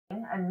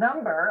a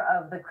number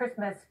of the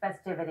Christmas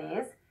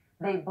festivities.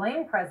 They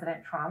blame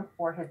President Trump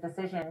for his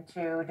decision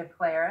to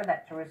declare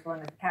that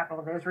Jerusalem is the capital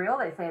of Israel.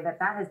 They say that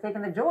that has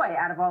taken the joy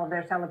out of all of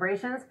their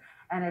celebrations,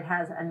 and it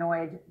has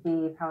annoyed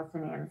the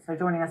Palestinians. So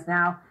joining us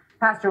now,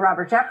 Pastor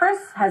Robert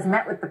Jeffress has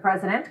met with the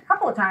president a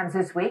couple of times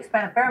this week,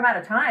 spent a fair amount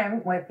of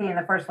time with he and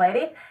the First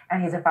Lady,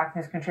 and he's a Fox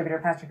News contributor.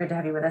 Pastor, good to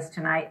have you with us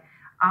tonight.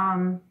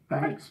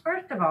 Thanks.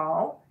 First of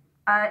all,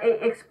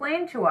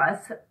 explain to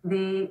us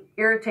the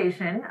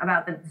irritation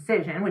about the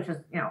decision, which is,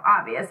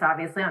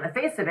 obviously on the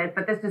face of it,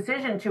 but this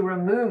decision to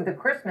remove the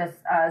Christmas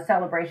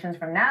celebrations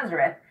from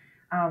Nazareth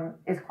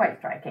is quite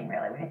striking,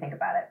 really, when you think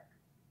about it.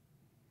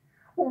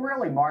 Well,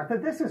 really, Martha,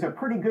 this is a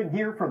pretty good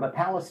year for the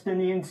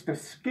Palestinians to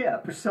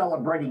skip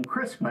celebrating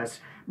Christmas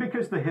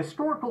because the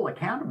historical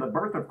account of the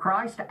birth of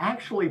Christ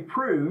actually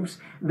proves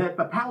that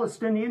the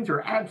Palestinians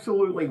are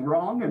absolutely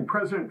wrong and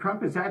President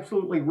Trump is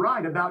absolutely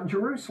right about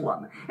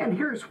Jerusalem. And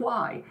here's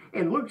why.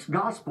 In Luke's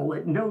gospel,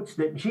 it notes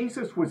that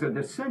Jesus was a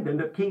descendant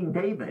of King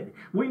David.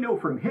 We know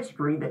from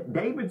history that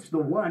David's the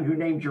one who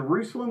named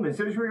Jerusalem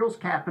as Israel's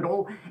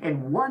capital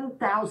in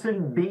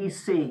 1000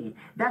 BC.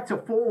 That's a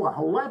full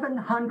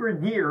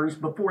 1100 years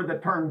before the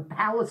term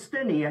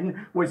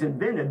Palestinian was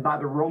invented by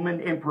the Roman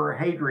Emperor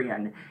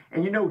Hadrian.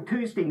 And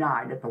Tuesday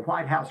night at the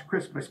White House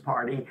Christmas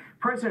party,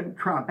 President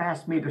Trump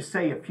asked me to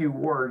say a few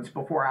words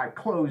before I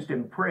closed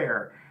in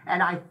prayer.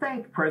 And I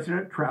thank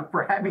President Trump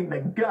for having the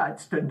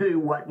guts to do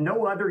what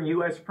no other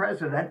U.S.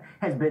 president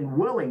has been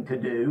willing to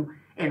do.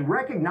 In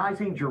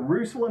recognizing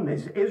Jerusalem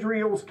as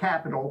Israel's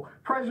capital,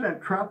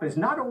 President Trump is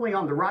not only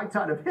on the right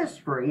side of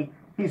history,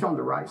 he's on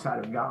the right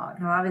side of God.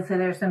 Well, obviously,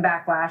 there's some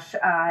backlash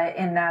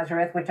in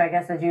Nazareth, which I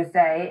guess, as you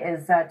say,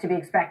 is to be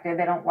expected.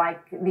 They don't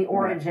like the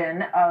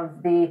origin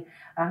of the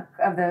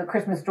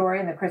Christmas story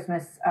and the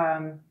Christmas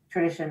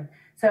tradition.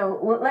 So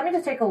let me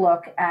just take a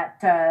look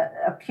at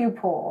a Pew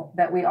poll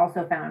that we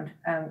also found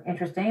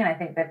interesting, and I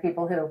think that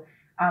people who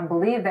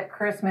believe that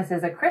Christmas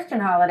is a Christian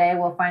holiday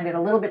will find it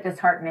a little bit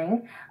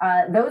disheartening.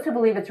 Those who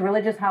believe it's a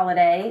religious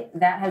holiday,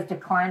 that has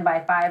declined by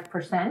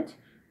 5%.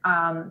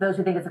 Those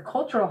who think it's a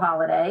cultural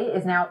holiday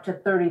is now up to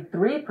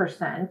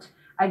 33%.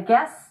 I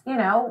guess, we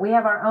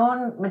have our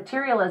own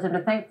materialism to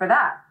thank for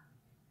that.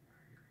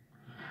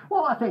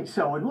 Well, I think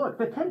so. And look,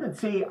 the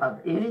tendency of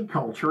any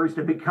culture is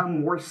to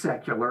become more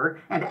secular.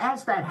 And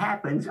as that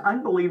happens,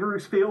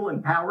 unbelievers feel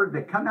empowered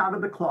to come out of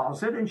the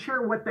closet and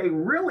share what they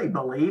really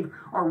believe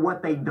or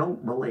what they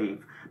don't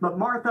believe. But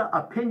Martha,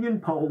 opinion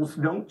polls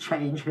don't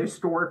change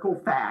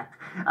historical fact.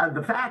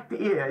 The fact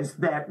is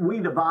that we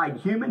divide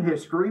human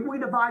history, we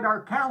divide our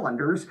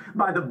calendars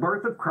by the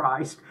birth of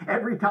Christ.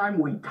 Every time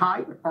we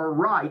type or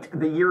write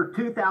the year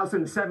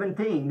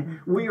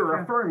 2017, we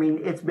are affirming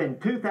it's been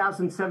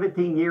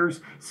 2017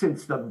 years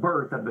since the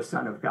birth of the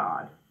Son of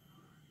God.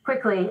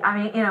 Quickly,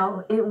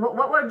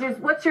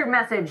 what's your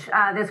message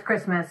this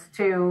Christmas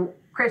to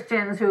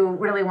Christians who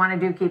really want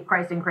to keep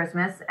Christ in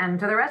Christmas and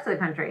to the rest of the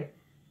country?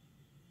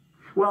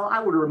 Well, I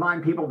would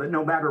remind people that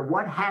no matter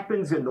what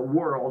happens in the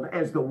world,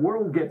 as the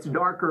world gets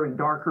darker and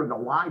darker, the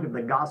light of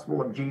the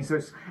gospel of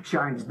Jesus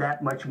shines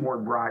that much more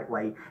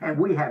brightly. And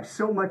we have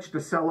so much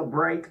to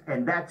celebrate,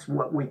 and that's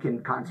what we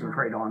can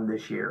concentrate on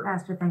this year.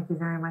 Pastor, thank you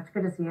very much.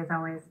 Good to see you as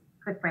always.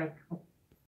 Quick break.